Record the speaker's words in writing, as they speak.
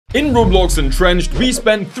In Roblox Entrenched, we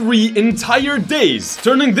spent 3 entire days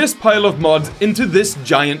turning this pile of mud into this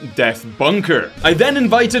giant death bunker. I then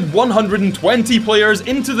invited 120 players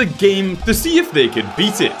into the game to see if they could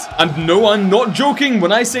beat it. And no, I'm not joking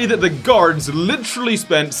when I say that the guards literally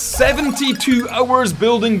spent 72 hours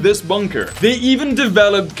building this bunker. They even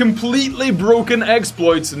developed completely broken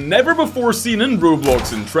exploits never before seen in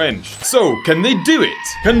Roblox Entrenched. So, can they do it?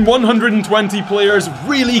 Can 120 players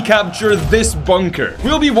really capture this bunker?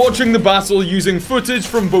 We'll be watching the battle using footage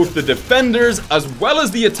from both the defenders as well as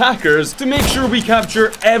the attackers to make sure we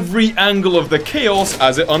capture every angle of the chaos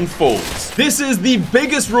as it unfolds. This is the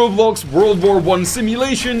biggest Roblox World War I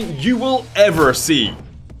simulation you will ever see.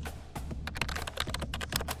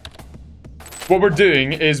 What we're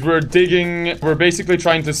doing is we're basically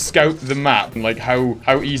trying to scout the map and like how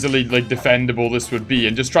easily like defendable this would be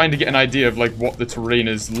and just trying to get an idea of like what the terrain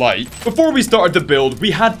is like. Before we started to build, we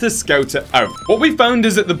had to scout it out. What we found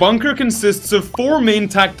is that the bunker consists of 4 main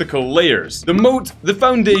tactical layers: the moat, the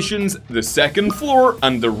foundations, the second floor,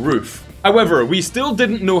 and the roof. However, we still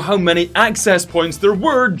didn't know how many access points there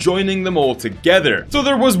were joining them all together. So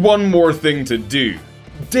there was one more thing to do: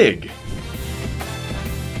 dig.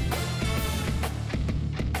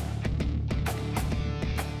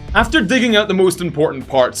 After digging out the most important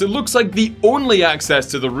parts, it looks like the only access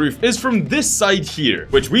to the roof is from this side here,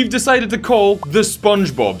 which we've decided to call the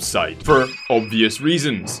SpongeBob side, for obvious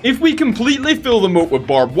reasons. If we completely fill the moat with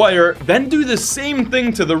barbed wire, then do the same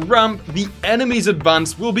thing to the ramp, the enemy's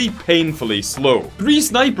advance will be painfully slow. 3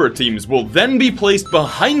 sniper teams will then be placed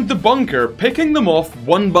behind the bunker, picking them off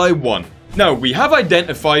one by one. Now, we have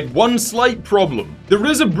identified one slight problem. There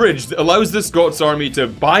is a bridge that allows the Scots army to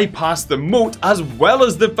bypass the moat as well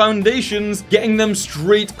as the foundations, getting them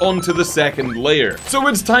straight onto the second layer. So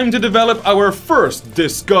it's time to develop our first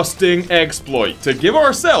disgusting exploit to give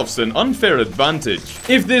ourselves an unfair advantage.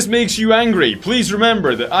 If this makes you angry, please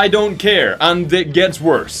remember that I don't care, and it gets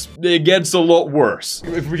worse. It gets a lot worse.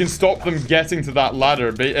 If we can stop them getting to that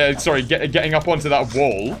ladder, getting up onto that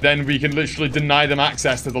wall, then we can literally deny them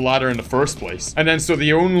access to the ladder in the first place. And then so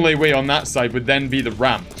the only way on that side would then be the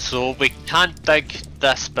ramp. So we can't dig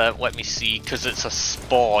this bit, let me see, because it's a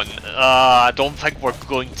spawn. I don't think we're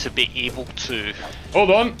going to be able to.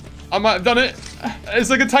 Hold on. I might have done it. It's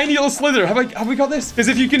like a tiny little slither. Have we got this? Because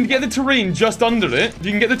if you can get the terrain just under it, if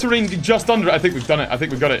you can get the terrain just under it, I think we've done it. I think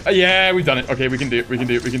we've got it. Yeah, we've done it. Okay, we can do it. We can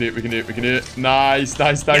do it. We can do it. We can do it. We can do it. Nice,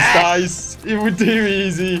 nice, nice, nice. It would do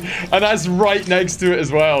easy. And that's right next to it as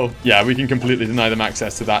well. Yeah, we can completely deny them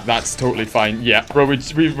access to that. That's totally fine. Yeah, bro, we're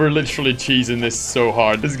literally cheesing this so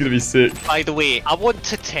hard. This is going to be sick. By the way, I want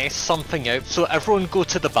to test something out. So everyone go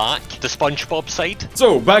to the back, the SpongeBob side.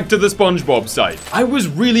 So back to the SpongeBob side. I was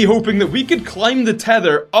really hoping that we could climb the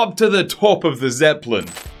tether up to the top of the Zeppelin.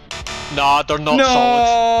 Nah, they're not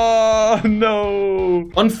solid. No.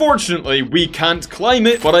 Unfortunately, we can't climb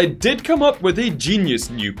it, but I did come up with a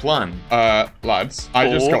genius new plan. Lads, I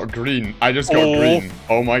just got green. I just got green.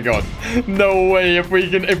 Oh my god. No way if we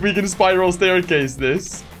can spiral staircase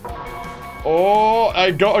this. Oh,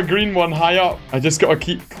 I got a green one high up. I just gotta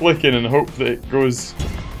keep clicking and hope that it goes.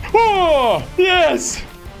 Oh, yes.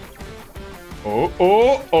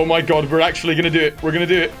 Oh my god, we're actually gonna do it. We're gonna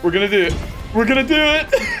do it. We're gonna do it. We're gonna do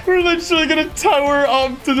it. We're literally gonna tower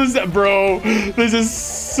up to the bro. This is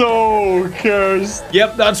so cursed.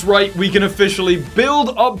 Yep, that's right. We can officially build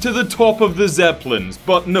up to the top of the Zeppelins.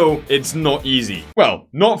 But no, it's not easy. Well,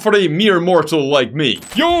 not for a mere mortal like me.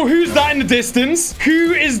 Yo, who's that in the distance?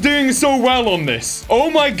 Who is doing so well on this? Oh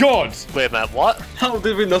my god. Wait a minute, what? How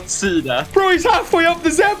did we not see that? Bro, he's halfway up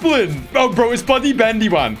the Zeppelin. Oh, bro, it's bloody bendy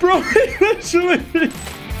one. Bro, literally...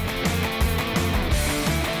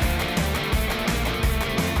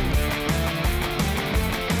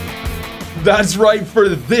 That's right, for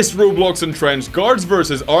this Roblox Entrenched Guards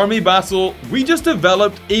versus Army battle, we just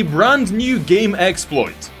developed a brand new game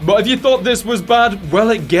exploit. But if you thought this was bad, well,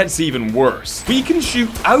 it gets even worse. We can shoot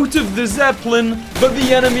out of the Zeppelin, but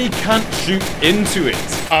the enemy can't shoot into it.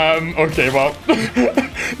 Okay, well,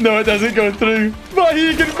 no, it doesn't go through, but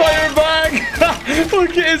he can fire back.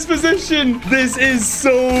 Look at his position. This is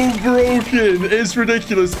so broken. It's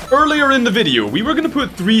ridiculous. Earlier in the video, we were going to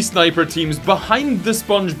put 3 sniper teams behind the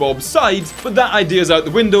SpongeBob side, but that idea's out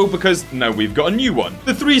the window because now we've got a new one.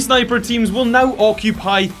 The 3 sniper teams will now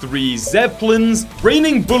occupy 3 Zeppelins,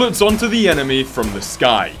 raining bullets onto the enemy from the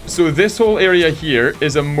sky. So this whole area here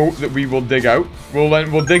is a moat that we will dig out.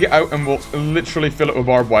 We'll dig it out and we'll literally fill it with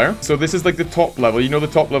barbed barbed wire. So this is like the top level. You know, the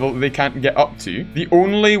top level they can't get up to. The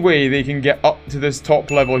only way they can get up to this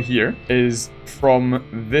top level here is from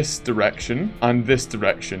this direction and this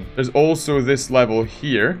direction. There's also this level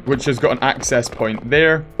here, which has got an access point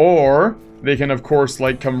there, or they can, of course,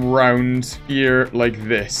 like, come round here like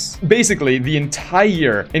this. Basically, the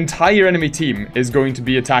entire enemy team is going to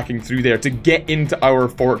be attacking through there to get into our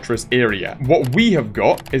fortress area. What we have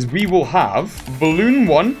got is we will have Balloon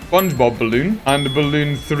 1, SpongeBob Balloon, and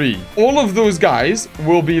Balloon 3. All of those guys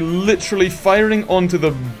will be literally firing onto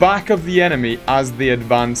the back of the enemy as they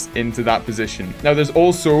advance into that position. Now, there's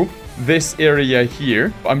also this area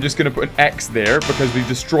here. I'm just going to put an X there because we've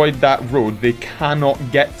destroyed that road. They cannot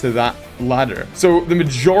get to that ladder. So the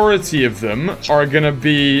majority of them are going to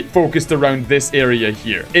be focused around this area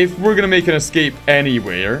here. If we're going to make an escape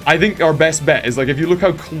anywhere, I think our best bet is, like, if you look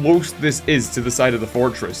how close this is to the side of the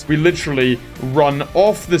fortress, we literally run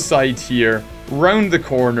off the side here, round the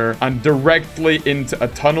corner, and directly into a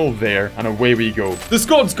tunnel there, and away we go. The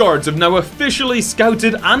Scots guards have now officially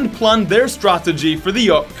scouted and planned their strategy for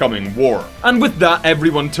the upcoming war. And with that,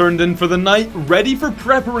 everyone turned in for the night, ready for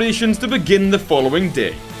preparations to begin the following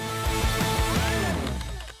day.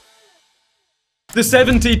 The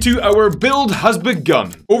 72-hour build has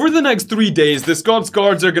begun. Over the next 3 days, the Scots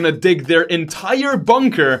guards are going to dig their entire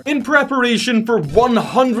bunker in preparation for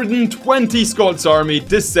 120 Scots army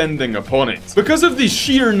descending upon it. Because of the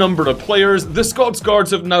sheer number of players, the Scots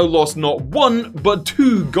guards have now lost not one, but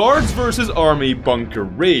 2 guards versus army bunker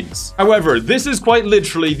raids. However, this is quite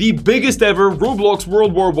literally the biggest ever Roblox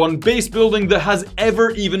World War I base building that has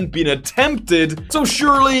ever even been attempted, so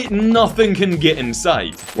surely nothing can get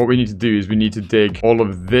inside. What we need to do is we need to dig all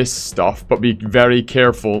of this stuff, but be very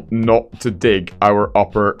careful not to dig our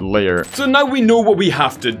upper layer. So now we know what we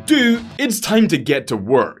have to do, it's time to get to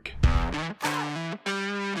work.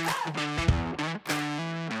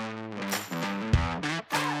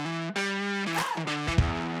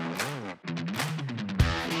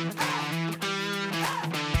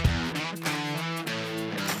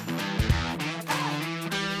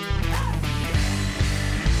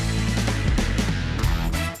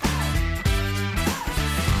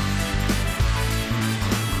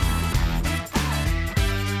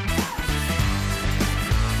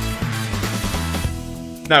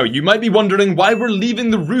 Now, you might be wondering why we're leaving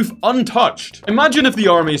the roof untouched. Imagine if the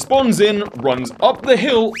army spawns in, runs up the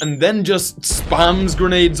hill, and then just spams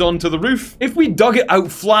grenades onto the roof. If we dug it out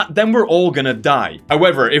flat, then we're all gonna die.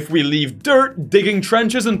 However, if we leave dirt, digging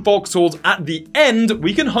trenches and foxholes at the end,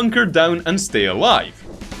 we can hunker down and stay alive.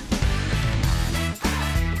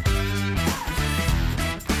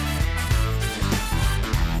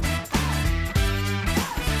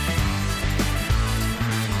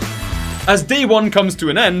 As day 1 comes to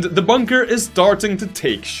an end, the bunker is starting to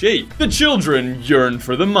take shape. The children yearn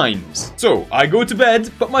for the mines. So, I go to bed,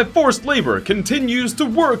 but my forced labor continues to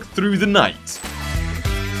work through the night.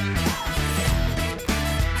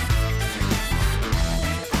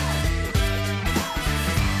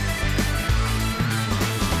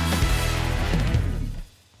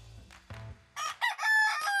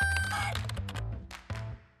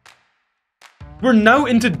 We're now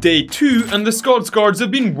into day 2 and the Scots guards have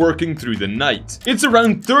been working through the night. It's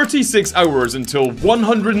around 36 hours until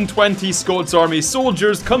 120 Scots army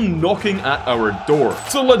soldiers come knocking at our door.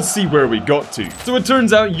 So let's see where we got to. So it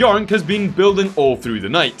turns out Yarnk has been building all through the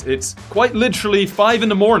night. It's quite literally 5 in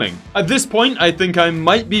the morning. At this point, I think I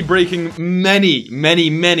might be breaking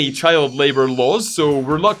many child labor laws, so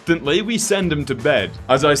reluctantly we send him to bed.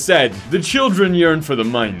 As I said, the children yearn for the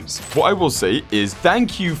mines. What I will say is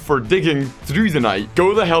thank you for digging through the night.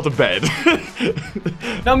 Go the hell to bed.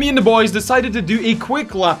 Now me and the boys decided to do a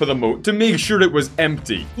quick lap of the moat to make sure it was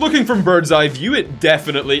empty. Looking from bird's eye view, it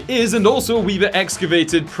definitely is, and also we've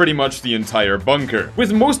excavated pretty much the entire bunker.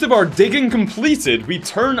 With most of our digging completed, we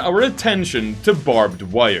turn our attention to barbed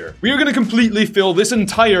wire. We are going to completely fill this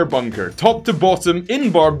entire bunker, top to bottom,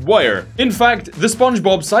 in barbed wire. In fact, the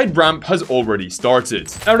SpongeBob side ramp has already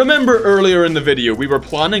started. Now remember earlier in the video we were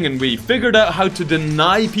planning and we figured out how to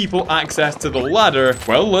deny people access to the ladder?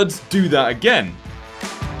 Well, let's do that again.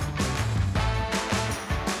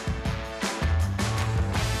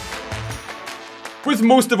 With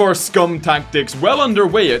most of our scum tactics well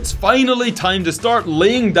underway, it's finally time to start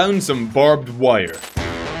laying down some barbed wire.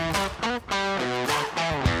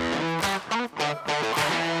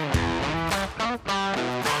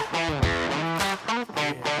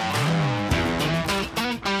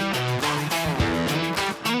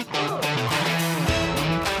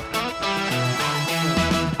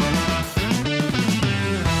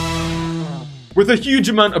 With a huge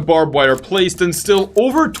amount of barbed wire placed and still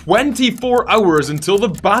over 24 hours until the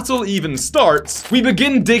battle even starts, we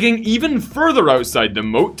begin digging even further outside the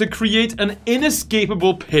moat to create an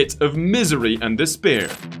inescapable pit of misery and despair.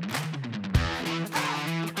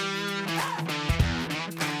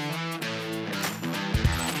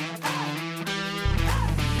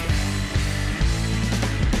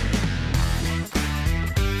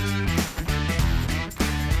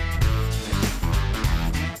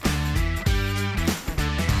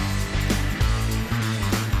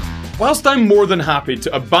 Whilst I'm more than happy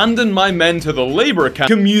to abandon my men to the labor camp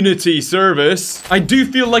community service, I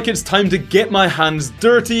do feel like it's time to get my hands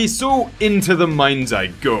dirty, so into the mines I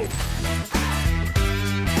go.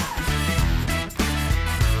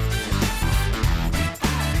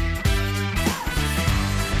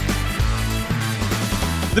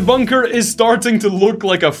 The bunker is starting to look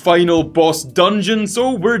like a final boss dungeon,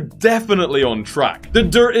 so we're definitely on track. The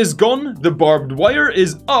dirt is gone, the barbed wire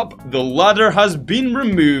is up, the ladder has been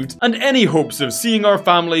removed, and any hopes of seeing our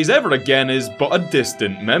families ever again is but a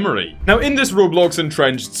distant memory. Now, in this Roblox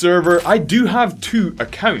Entrenched server, I do have 2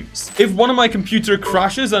 accounts. If one of my computer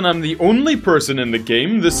crashes and I'm the only person in the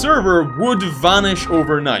game, the server would vanish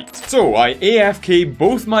overnight. So I AFK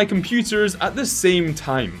both my computers at the same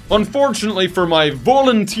time. Unfortunately for my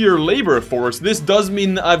volunteer labor force, this does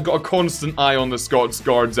mean that I've got a constant eye on the Scots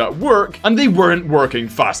guards at work, and they weren't working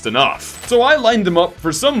fast enough. So I lined them up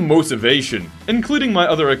for some motivation, including my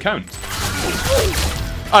other account.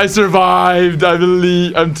 I survived, I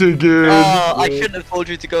believe. I'm too good. Oh, I shouldn't have told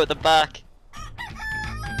you to go at the back.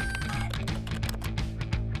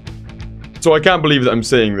 So I can't believe that I'm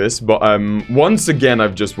saying this, but once again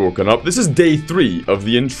I've just woken up. This is day 3 of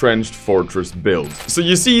the Entrenched Fortress build. So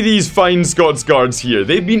you see these fine Scots guards here.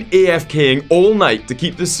 They've been AFKing all night to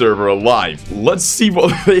keep the server alive. Let's see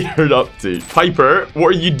what they are up to. Piper, what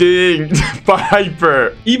are you doing?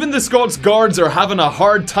 Piper! Even the Scots guards are having a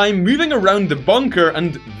hard time moving around the bunker,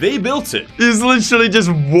 and they built it. He's literally just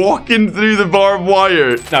walking through the barbed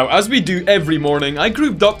wire. Now, as we do every morning, I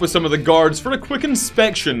grouped up with some of the guards for a quick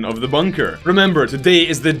inspection of the bunker. Remember, today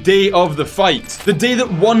is the day of the fight. The day that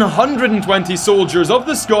 120 soldiers of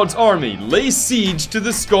the Scots army lay siege to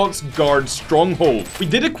the Scots guard stronghold. We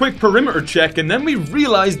did a quick perimeter check, and then we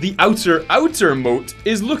realized the outer moat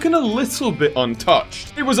is looking a little bit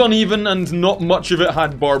untouched. It was uneven and not much of it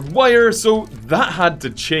had barbed wire, so that had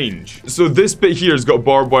to change. So this bit here has got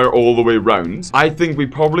barbed wire all the way around. I think we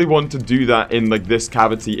probably want to do that in like this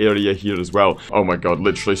cavity area here as well. Oh my god,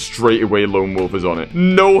 literally straight away Lone Wolf is on it.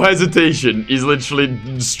 No hesitation. He's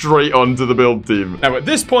literally straight onto the build team. Now at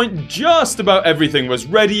this point, just about everything was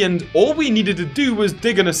ready, and all we needed to do was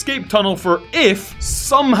dig an escape tunnel for if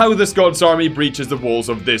somehow the Scots army breaches the walls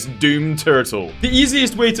of this doomed turtle. The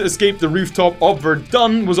easiest way to escape the rooftop of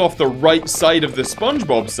Verdun was off the right side of the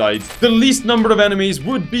SpongeBob side. The least number of enemies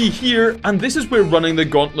would be here, and this is where running the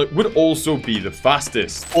gauntlet would also be the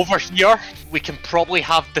fastest. Over here, we can probably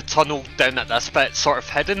have the tunnel down at this bit sort of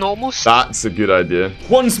hidden almost. That's a good idea.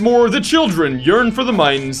 Once more, the children yearned for the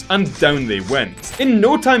mines, and down they went. In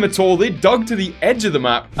no time at all, they dug to the edge of the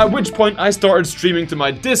map, at which point I started streaming to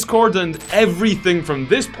my Discord, and everything from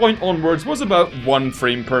this point onwards was about 1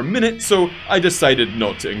 frame per minute, so I decided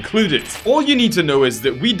not to include it. All you need to know is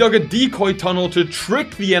that we dug a decoy tunnel to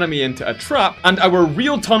trick the enemy into a trap, and our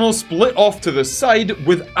real tunnel split off to the side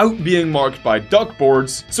without being marked by duck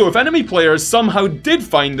boards, so if enemy players somehow did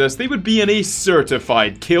find us, they would be in a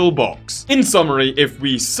certified kill box. In summary, if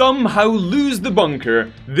we somehow lose the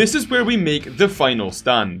bunker, this is where we make the final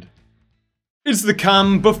stand. It's the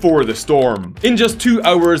calm before the storm. In just 2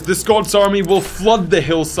 hours, the Scots army will flood the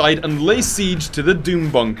hillside and lay siege to the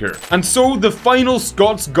Doom bunker. And so the final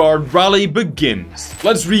Scots Guard rally begins.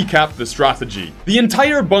 Let's recap the strategy. The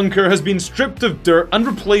entire bunker has been stripped of dirt and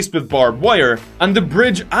replaced with barbed wire, and the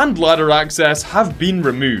bridge and ladder access have been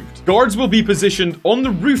removed. Guards will be positioned on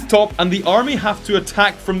the rooftop, and the army have to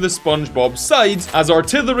attack from the SpongeBob sides as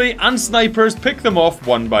artillery and snipers pick them off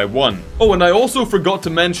one by one. Oh, and I also forgot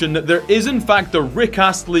to mention that there is in fact a Rick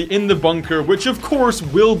Astley in the bunker, which of course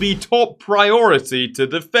will be top priority to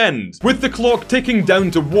defend. With the clock ticking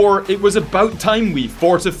down to war, it was about time we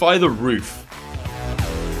fortify the roof.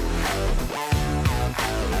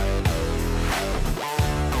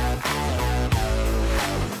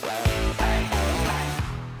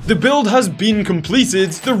 The build has been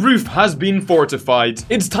completed, the roof has been fortified.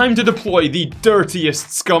 It's time to deploy the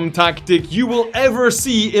dirtiest scum tactic you will ever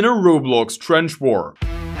see in a Roblox trench war.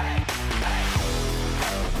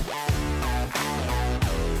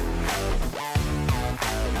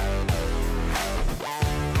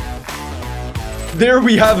 There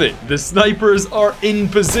we have it. The snipers are in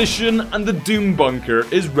position and the Doom bunker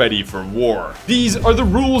is ready for war. These are the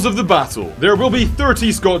rules of the battle. There will be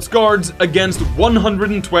 30 Scots guards against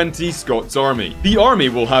 120 Scots army. The army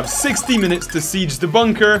will have 60 minutes to siege the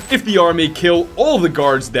bunker. If the army kill all the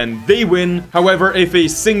guards, then they win. However, if a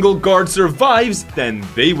single guard survives, then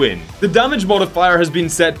they win. The damage modifier has been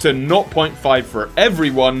set to 0.5 for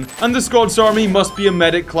everyone, and the Scots army must be a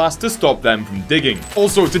medic class to stop them from digging.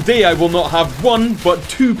 Also, today I will not have one, but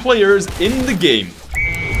 2 players in the game.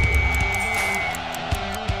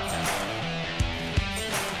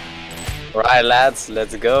 Right, lads,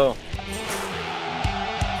 let's go.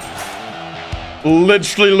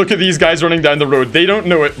 Literally, look at these guys running down the road. They don't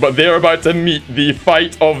know it, but they're about to meet the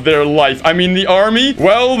fight of their life. I mean, the army,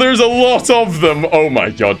 well, there's a lot of them. Oh my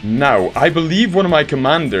god. Now, I believe one of my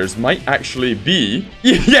commanders might actually be...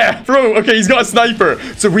 Yeah, bro, okay, he's got a sniper.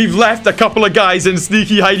 So we've left a couple of guys in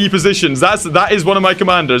sneaky, hidey positions. That is one of my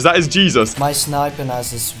commanders. That is Jesus. My sniping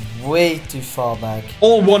ass is way too far back.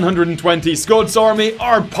 All 120 Scots army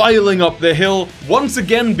are piling up the hill, once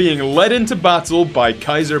again being led into battle by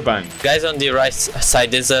Kaiser Bank. Guys, on the right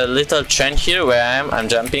side, there's a little trench here where I am. I'm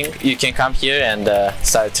jumping. You can come here and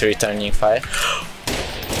start returning fire.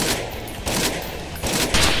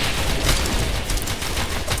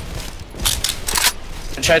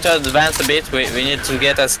 Try to advance a bit. We need to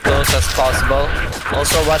get as close as possible.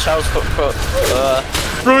 Also, watch out for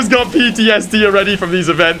Bro's got PTSD already from these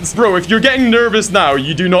events. Bro, if you're getting nervous now,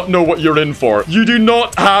 you do not know what you're in for. You do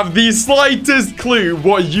not have the slightest clue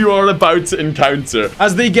what you are about to encounter.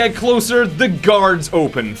 As they get closer, the guards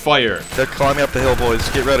open fire. They're climbing up the hill, boys.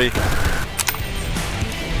 Get ready.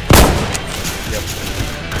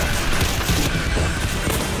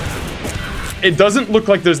 It doesn't look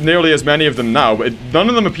like there's nearly as many of them now, but none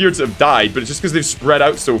of them appear to have died, but it's just because they've spread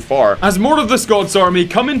out so far. As more of the Scots army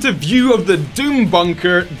come into view of the Doom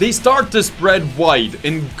bunker, they start to spread wide,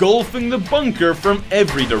 engulfing the bunker from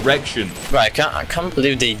every direction. Right, I can't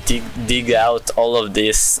believe they dig out all of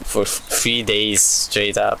this for 3 days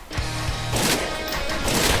straight up.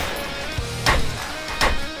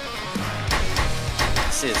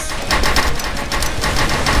 This is...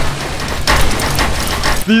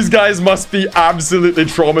 These guys must be absolutely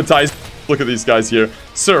traumatized. Look at these guys here.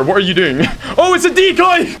 Sir, what are you doing? Oh, it's a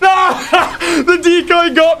decoy! Ah! The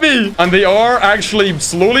decoy got me! And they are actually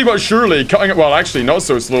slowly but surely cutting it. Well, actually, not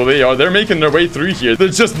so slowly. They're making their way through here.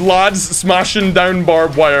 There's just lads smashing down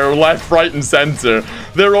barbed wire left, right, and center.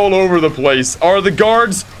 They're all over the place. Are the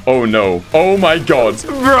guards? Oh, no. Oh, my God.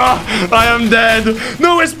 Bruh, I am dead.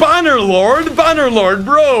 No, it's Bannerlord. Bannerlord,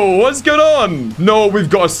 bro. What's going on? No, we've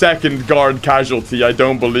got a second guard casualty. I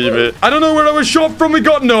don't believe it. I don't know where I was shot from. We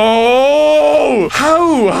got... No!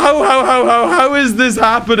 How is this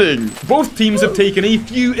happening? Both teams have taken a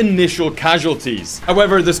few initial casualties.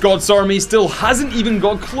 However, the Scots army still hasn't even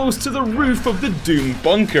got close to the roof of the Doom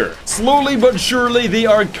bunker. Slowly but surely, they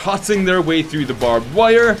are cutting their way through the barbed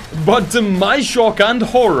wire. But to my shock and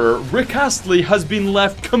horror, Rick Astley has been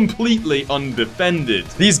left completely undefended.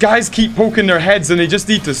 These guys keep poking their heads and they just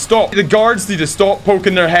need to stop. The guards need to stop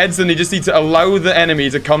poking their heads and they just need to allow the enemy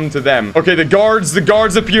to come to them. Okay, the guards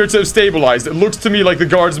appear to have stabilized. It looks to me like the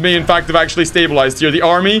guards may in fact have actually stabilized here. The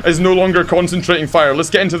army is no longer concentrating fire. Let's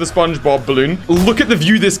get into the SpongeBob balloon. Look at the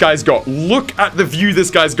view this guy's got. Look at the view this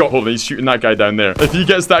guy's got. Hold on, he's shooting that guy down there. If he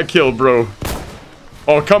gets that kill, bro.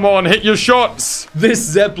 Oh, come on, hit your shots. This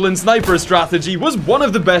Zeppelin sniper strategy was one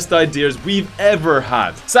of the best ideas we've ever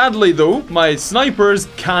had. Sadly, though, my snipers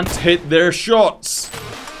can't hit their shots.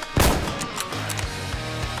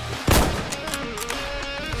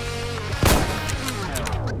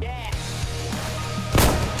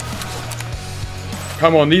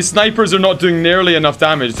 Come on, these snipers are not doing nearly enough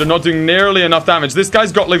damage. They're not doing nearly enough damage. This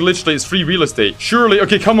guy's got, like, literally, it's free real estate. Surely,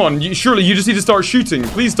 okay, come on. Surely, you just need to start shooting.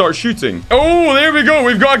 Please start shooting. Oh, there we go.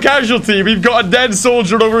 We've got a casualty. We've got a dead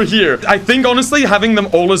soldier over here. I think, honestly, having them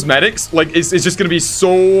all as medics, like, it's just going to be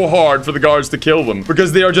so hard for the guards to kill them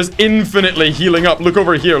because they are just infinitely healing up. Look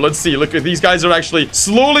over here. Let's see. Look, these guys are actually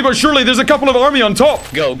slowly but surely. There's a couple of army on top.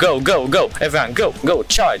 Go, go, go, go. Everyone, go, go.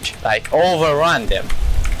 Charge. Like, overrun them.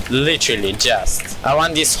 Literally just. I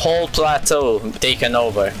want this whole plateau taken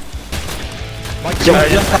over. Yo, yeah,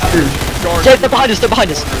 they're behind us, they're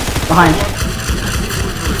behind us. Behind.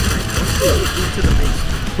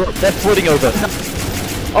 Bro, they're floating over.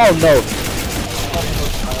 Oh no.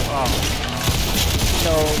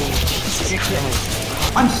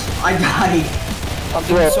 I died. I'm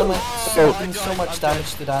doing so much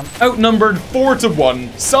damage to them. Outnumbered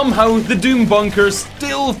 4-1, somehow the Doom Bunker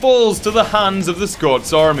still falls to the hands of the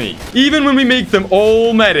Scots army. Even when we make them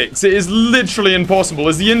all medics, it is literally impossible.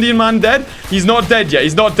 Is the Indian man dead? He's not dead yet.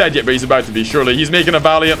 He's not dead yet, but he's about to be, surely. He's making a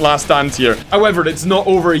valiant last stand here. However, it's not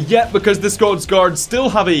over yet because the Scots Guards still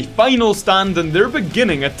have a final stand and they're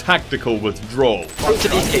beginning a tactical withdrawal. Go to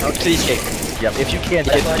the escape. Yep, if you can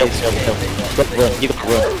get run.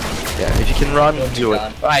 Yeah, if you can run, do it.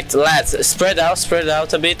 Right, lads, spread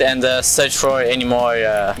out a bit and search for any more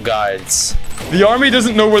guards. The army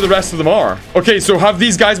doesn't know where the rest of them are. Okay, so have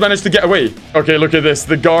these guys managed to get away? Okay, look at this.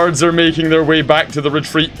 The guards are making their way back to the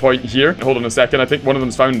retreat point here. Hold on a second. I think one of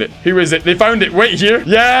them's found it. Who is it? They found it. Wait here.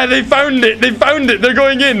 Yeah, they found it. They found it. They're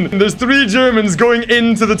going in. There's 3 Germans going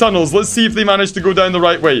into the tunnels. Let's see if they manage to go down the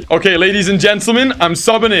right way. Okay, ladies and gentlemen, I'm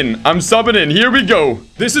subbing in. I'm subbing in. Here we go.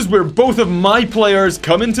 This is where both of my players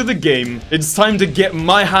come into the game. It's time to get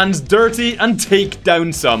my hands dirty and take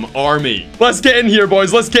down some army. Let's get in here,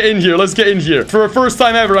 boys. Let's get in here. Let's get in here. For a first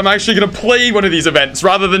time ever, I'm actually going to play one of these events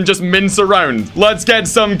rather than just mince around. Let's get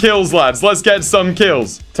some kills, lads. Let's get some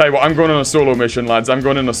kills. Tell you what, I'm going on a solo mission, lads. I'm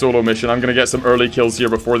going on a solo mission. I'm going to get some early kills here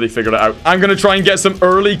before they figure it out. I'm going to try and get some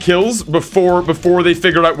early kills before they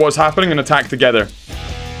figure out what's happening and attack together.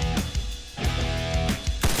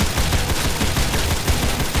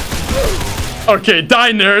 Okay,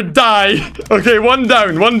 die, nerd, die. Okay, one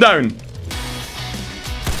down, one down.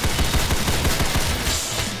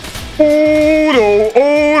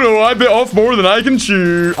 Oh no, I bit off more than I can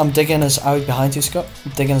chew. I'm digging us out behind you, Scott.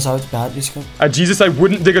 I'm digging us out behind you, Scott. Jesus, I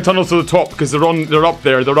wouldn't dig a tunnel to the top because they're up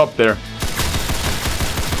there,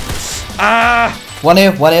 Ah! One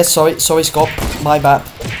here, sorry, Scott. My bad.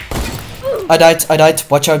 I died.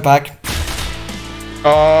 Watch out back.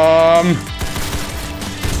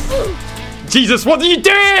 Jesus, what are you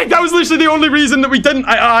doing? That was literally the only reason that we didn't.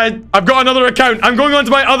 I've got another account. I'm going on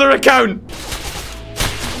to my other account.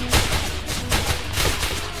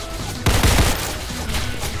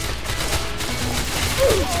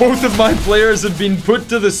 Both of my players have been put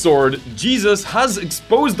to the sword. Jesus has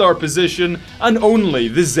exposed our position, and only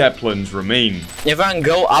the Zeppelins remain. Everyone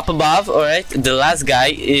go up above, alright? The last guy,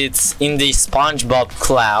 it's in the SpongeBob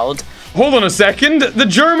cloud. Hold on a second. The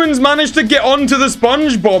Germans managed to get onto the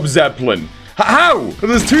SpongeBob Zeppelin. How?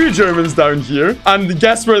 There's 2 Germans down here, and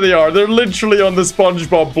guess where they are? They're literally on the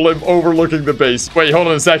SpongeBob blimp overlooking the base. Wait, hold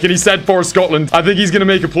on a second. He said for Scotland. I think he's gonna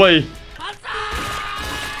make a play.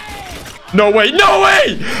 No way! No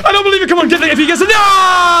way! I don't believe it! Come on, get it! If he gets it!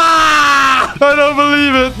 Ah! I don't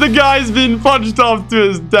believe it! The guy's been punched off to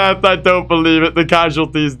his death. I don't believe it. The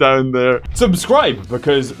casualties down there. Subscribe,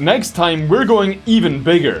 because next time we're going even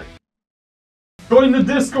bigger. Join the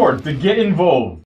Discord to get involved.